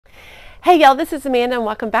Hey y'all, this is Amanda and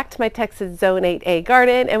welcome back to my Texas Zone 8A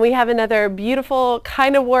garden, and we have another beautiful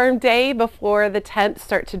kind of warm day before the temps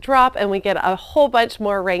start to drop and we get a whole bunch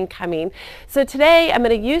more rain coming. So today I'm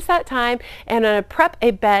going to use that time and I'm going to prep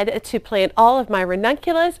a bed to plant all of my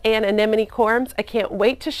ranunculus and anemone corms. I can't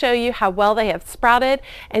wait to show you how well they have sprouted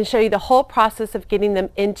and show you the whole process of getting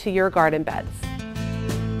them into your garden beds.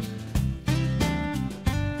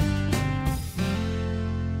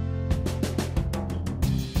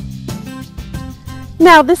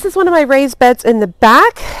 Now this is one of my raised beds in the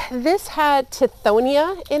back. This had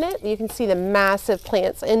tithonia in it. You can see the massive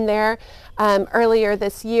plants in there. Earlier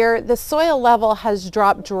this year, the soil level has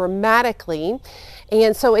dropped dramatically,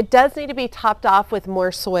 and so it does need to be topped off with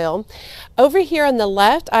more soil. Over here on the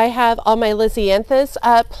left, I have all my Lisianthus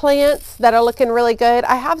plants that are looking really good.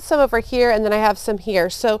 I have some over here and then I have some here.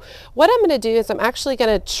 So what I'm going to do is I'm actually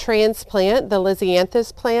going to transplant the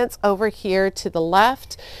Lisianthus plants over here to the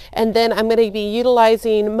left, and then I'm going to be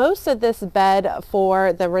utilizing most of this bed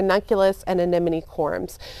for the ranunculus and anemone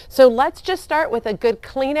corms. So let's just start with a good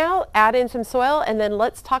clean out, add in some soil, and then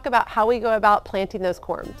let's talk about how we go about planting those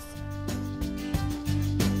corms.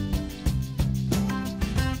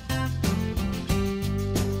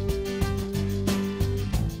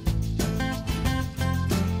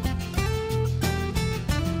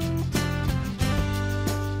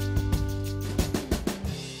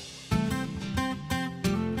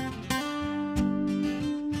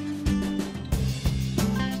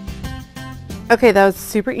 Okay, that was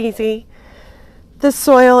super easy. The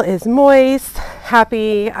soil is moist,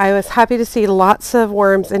 happy. I was happy to see lots of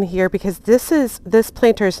worms in here because this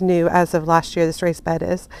planter is new as of last year, this raised bed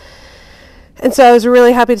is. And so I was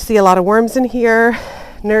really happy to see a lot of worms in here,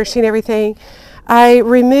 nourishing everything. I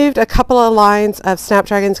removed a couple of lines of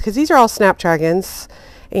snapdragons because these are all snapdragons.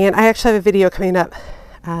 And I actually have a video coming up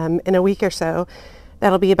in a week or so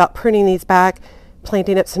that'll be about pruning these back,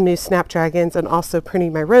 planting up some new snapdragons, and also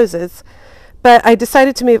pruning my roses. But I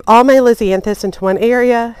decided to move all my Lisianthus into one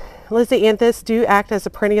area. Lisianthus do act as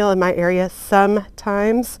a perennial in my area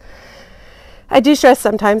sometimes. I do stress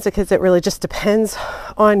sometimes because it really just depends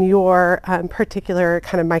on your particular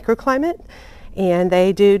kind of microclimate, and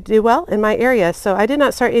they do well in my area. So I did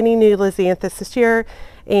not start any new Lisianthus this year,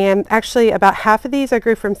 and actually about half of these I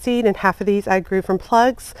grew from seed and half of these I grew from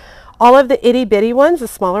plugs. All of the itty bitty ones, the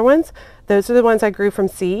smaller ones, those are the ones I grew from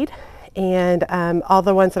seed. And all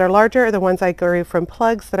the ones that are larger are the ones I grew from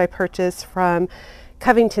plugs that I purchased from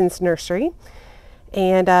Covington's nursery.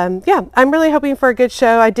 And yeah, I'm really hoping for a good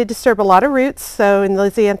show. I did disturb a lot of roots, so and the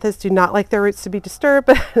Lisianthus do not like their roots to be disturbed,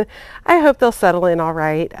 but I hope they'll settle in all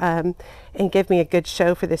right and give me a good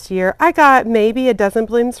show for this year. I got maybe a dozen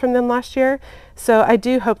blooms from them last year, so I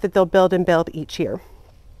do hope that they'll build and build each year.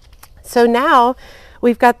 So now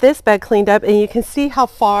we've got this bed cleaned up, and you can see how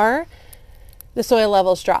far the soil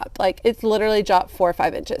levels dropped. Like, it's literally dropped 4 or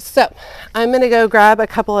 5 inches. So I'm going to go grab a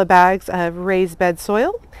couple of bags of raised bed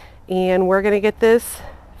soil, and we're going to get this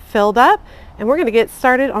filled up, and we're going to get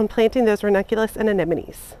started on planting those ranunculus and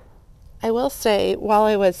anemones. I will say, while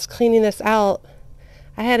I was cleaning this out,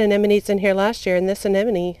 I had anemones in here last year, and this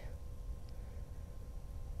anemone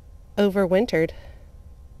overwintered.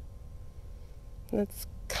 That's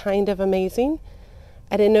kind of amazing.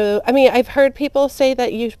 I didn't know, I mean, I've heard people say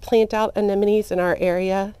that you plant out anemones in our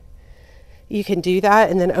area. You can do that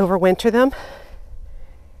and then overwinter them.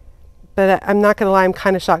 But I'm not going to lie, I'm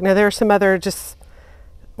kind of shocked. Now, there are some other just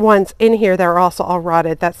ones in here that are also all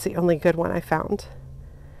rotted. That's the only good one I found.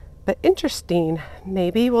 But interesting.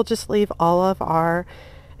 Maybe we'll just leave all of our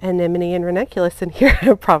anemone and ranunculus in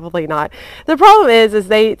here. Probably not. The problem is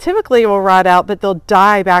they typically will rot out, but they'll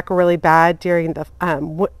die back really bad during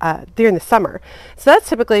the summer. So that's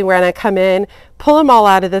typically when I come in, pull them all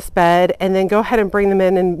out of this bed, and then go ahead and bring them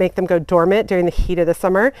in and make them go dormant during the heat of the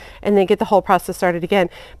summer, and then get the whole process started again.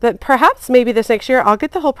 But perhaps maybe this next year I'll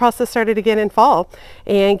get the whole process started again in fall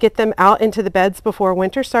and get them out into the beds before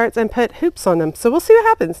winter starts and put hoops on them. So we'll see what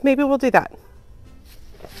happens. Maybe we'll do that.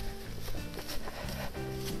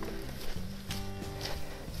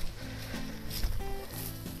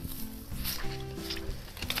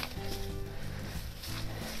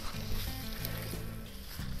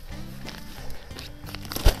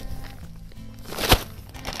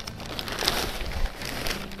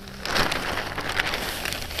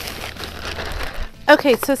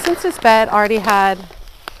 Okay, so since this bed already had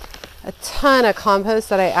a ton of compost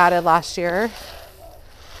that I added last year,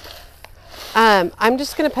 I'm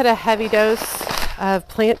just going to put a heavy dose of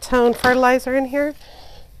plant tone fertilizer in here,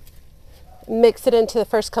 mix it into the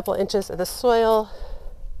first couple inches of the soil.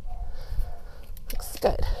 Looks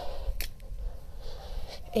good.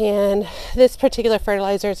 And this particular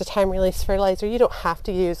fertilizer is a time-release fertilizer. You don't have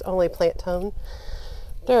to use only plant tone.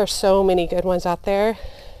 There are so many good ones out there.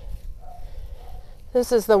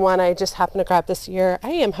 This is the one I just happened to grab this year.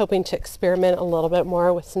 I am hoping to experiment a little bit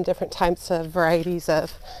more with some different types of varieties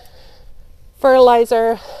of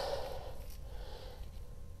fertilizer,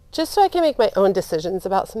 just so I can make my own decisions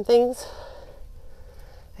about some things.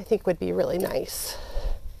 I think would be really nice.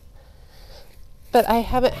 But I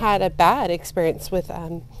haven't had a bad experience with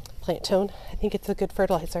plant tone. I think it's a good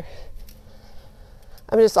fertilizer.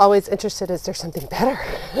 I'm just always interested, is there something better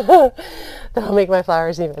that'll make my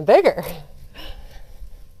flowers even bigger?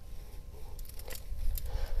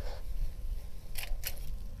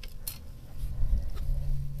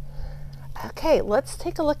 Okay, let's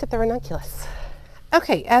take a look at the ranunculus.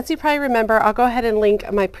 Okay, as you probably remember, I'll go ahead and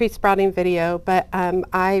link my pre-sprouting video, but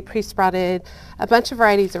I pre-sprouted a bunch of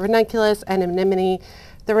varieties of ranunculus and anemone.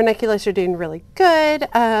 The ranunculus are doing really good.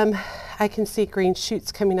 I can see green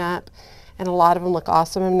shoots coming up, and a lot of them look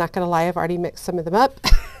awesome. I'm not going to lie, I've already mixed some of them up.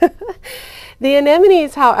 The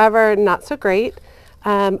anemones, however, not so great.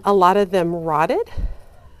 A lot of them rotted.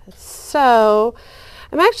 So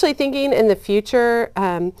I'm actually thinking in the future,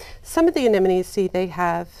 some of the anemones, see, they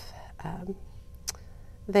have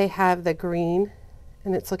the green,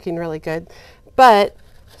 and it's looking really good. But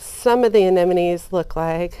some of the anemones look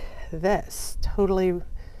like this. Totally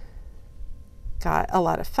got a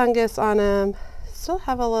lot of fungus on them. Still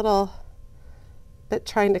have a little bit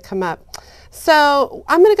trying to come up. So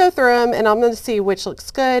I'm going to go through them, and I'm going to see which looks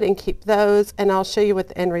good and keep those, and I'll show you what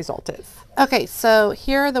the end result is. Okay, so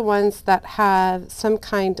here are the ones that have some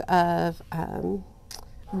kind of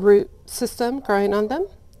root system growing on them.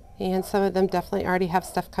 And some of them definitely already have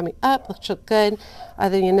stuff coming up, which look good,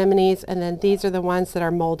 are the anemones, and then these are the ones that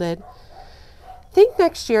are molded. I think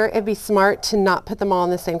next year it'd be smart to not put them all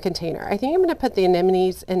in the same container. I think I'm going to put the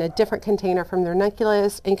anemones in a different container from the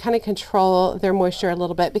ranunculus and kind of control their moisture a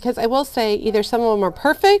little bit, because I will say either some of them are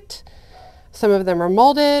perfect, some of them are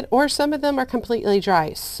molded, or some of them are completely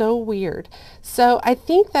dry. So weird. So I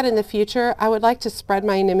think that in the future, I would like to spread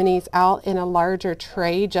my anemones out in a larger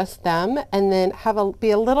tray, just them, and then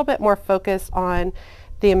be a little bit more focused on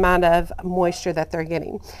the amount of moisture that they're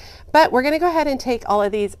getting. But we're going to go ahead and take all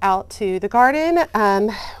of these out to the garden.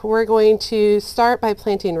 We're going to start by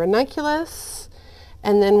planting ranunculus,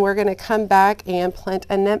 and then we're going to come back and plant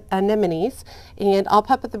anemones, and I'll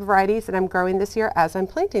pop up the varieties that I'm growing this year as I'm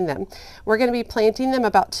planting them. We're going to be planting them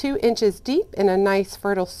about 2 inches deep in a nice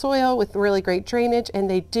fertile soil with really great drainage, and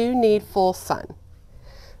they do need full sun.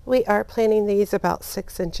 We are planting these about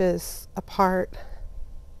 6 inches apart.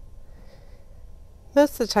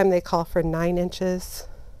 Most of the time they call for 9 inches.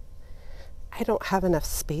 I don't have enough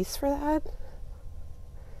space for that.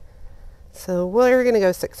 So we're going to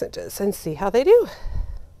go 6 inches and see how they do.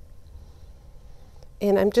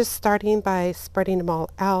 And I'm just starting by spreading them all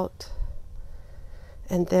out,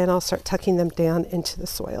 and then I'll start tucking them down into the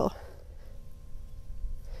soil.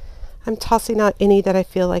 I'm tossing out any that I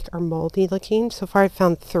feel like are moldy looking. So far I've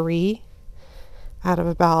found 3 out of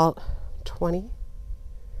about 20.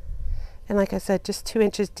 And like I said, just 2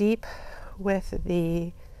 inches deep with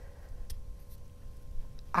the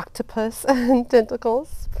octopus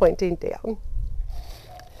tentacles pointing down.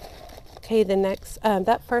 Okay, the next,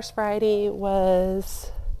 that first variety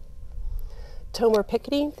was Tomor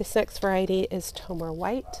Pickety. This next variety is Tomor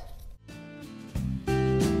White.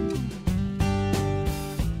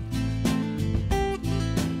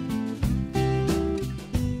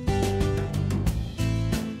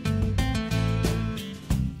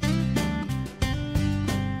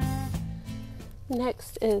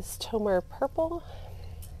 Next is Tomor Purple.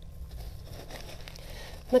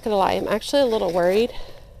 I'm not gonna lie, I'm actually a little worried.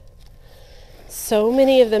 So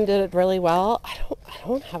many of them did really well. I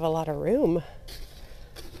don't have a lot of room.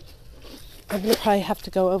 I'm gonna probably have to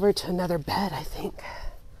go over to another bed, I think.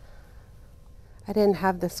 I didn't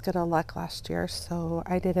have this good of luck last year, so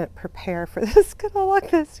I didn't prepare for this good of luck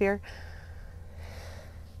this year.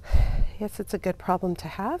 Yes, it's a good problem to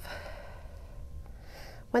have.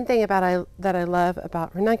 One thing that I love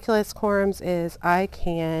about ranunculus corms is I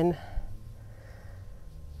can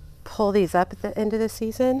pull these up at the end of the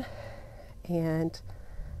season and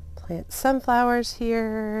plant sunflowers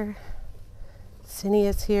here,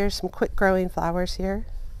 zinnias here, some quick growing flowers here.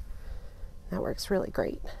 That works really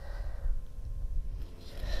great.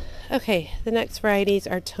 Okay, the next varieties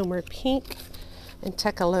are Tomor Pink and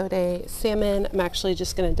Tecolote Salmon. I'm actually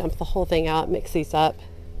just going to dump the whole thing out, mix these up.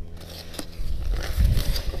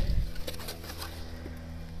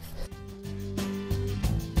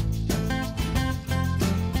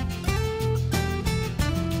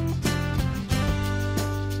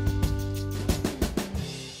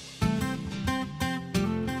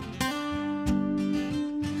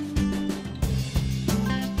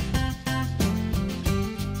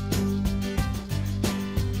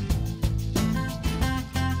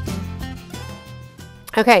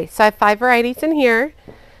 Okay, so I have 5 varieties in here.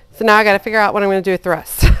 So now I got to figure out what I'm going to do with the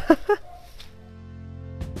rest.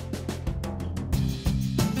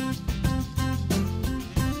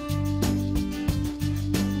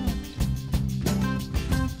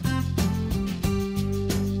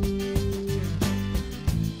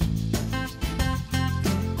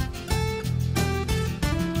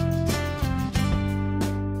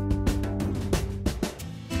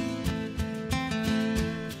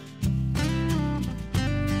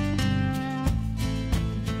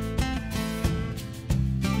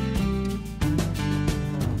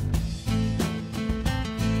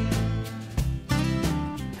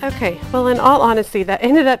 Okay, well, in all honesty, that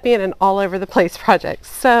ended up being an all over the place project.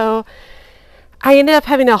 So I ended up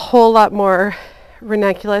having a whole lot more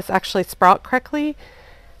ranunculus actually sprout correctly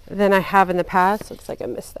than I have in the past. Looks like I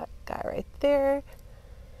missed that guy right there.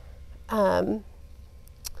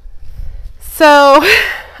 So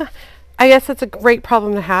I guess that's a great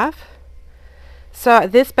problem to have. So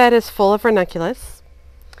this bed is full of ranunculus.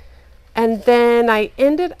 And then I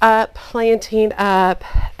ended up planting up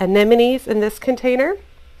anemones in this container.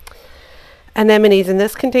 Anemones in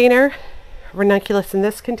this container, ranunculus in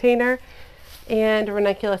this container, and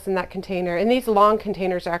ranunculus in that container. And these long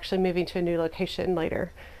containers are actually moving to a new location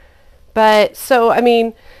later. But so, I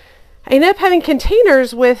mean, I ended up having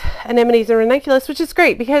containers with anemones and ranunculus, which is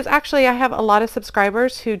great because actually I have a lot of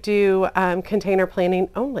subscribers who do container planting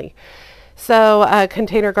only. So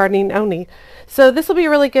container gardening only. So this will be a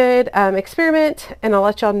really good experiment, and I'll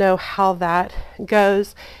let y'all know how that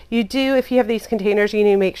goes. You do, if you have these containers, you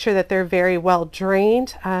need to make sure that they're very well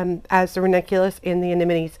drained, as the ranunculus and the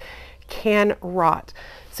anemones can rot.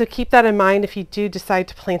 So keep that in mind if you do decide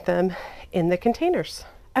to plant them in the containers.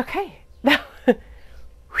 Okay,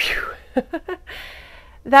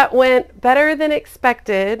 that went better than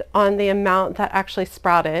expected on the amount that actually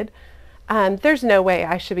sprouted. There's no way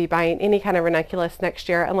I should be buying any kind of ranunculus next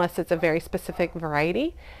year unless it's a very specific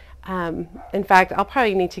variety. In fact, I'll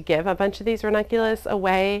probably need to give a bunch of these ranunculus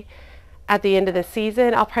away at the end of the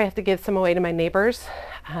season. I'll probably have to give some away to my neighbors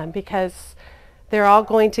because they're all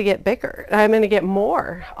going to get bigger. I'm going to get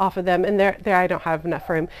more off of them, and there I don't have enough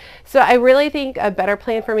room. So I really think a better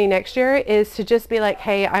plan for me next year is to just be like,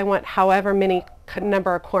 hey, I want however many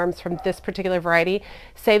number of corms from this particular variety,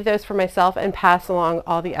 save those for myself and pass along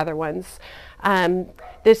all the other ones.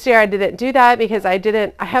 This year I didn't do that because I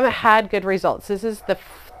haven't had good results. This is the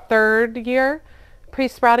 3rd year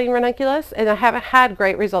pre-sprouting ranunculus, and I haven't had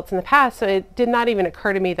great results in the past, so it did not even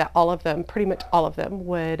occur to me that all of them, pretty much all of them,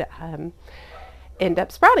 would end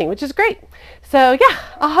up sprouting, which is great. So yeah,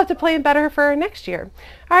 I'll have to plan better for next year.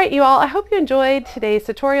 All right, you all, I hope you enjoyed today's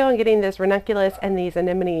tutorial on getting this ranunculus and these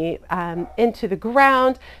anemone into the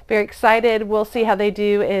ground. Very excited. We'll see how they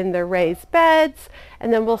do in the raised beds,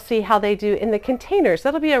 and then we'll see how they do in the containers.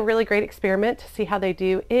 That'll be a really great experiment to see how they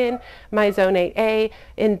do in my Zone 8A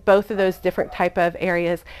in both of those different type of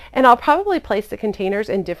areas. And I'll probably place the containers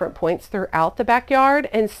in different points throughout the backyard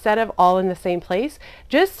instead of all in the same place,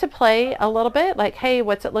 just to play a little bit like, hey,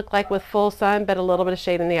 what's it look like with full sun but a little bit of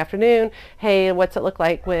shade in the afternoon? Hey, what's it look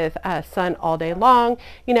like with sun all day long?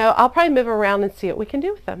 You know, I'll probably move around and see what we can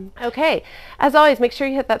do with them. Okay, as always, make sure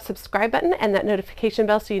you hit that subscribe button and that notification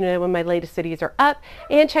bell so you know when my latest videos are up,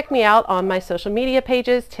 and check me out on my social media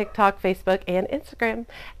pages, TikTok, Facebook, and Instagram.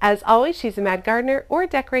 As always, she's a mad gardener or a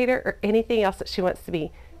decorator or anything else that she wants to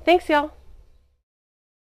be. Thanks, y'all.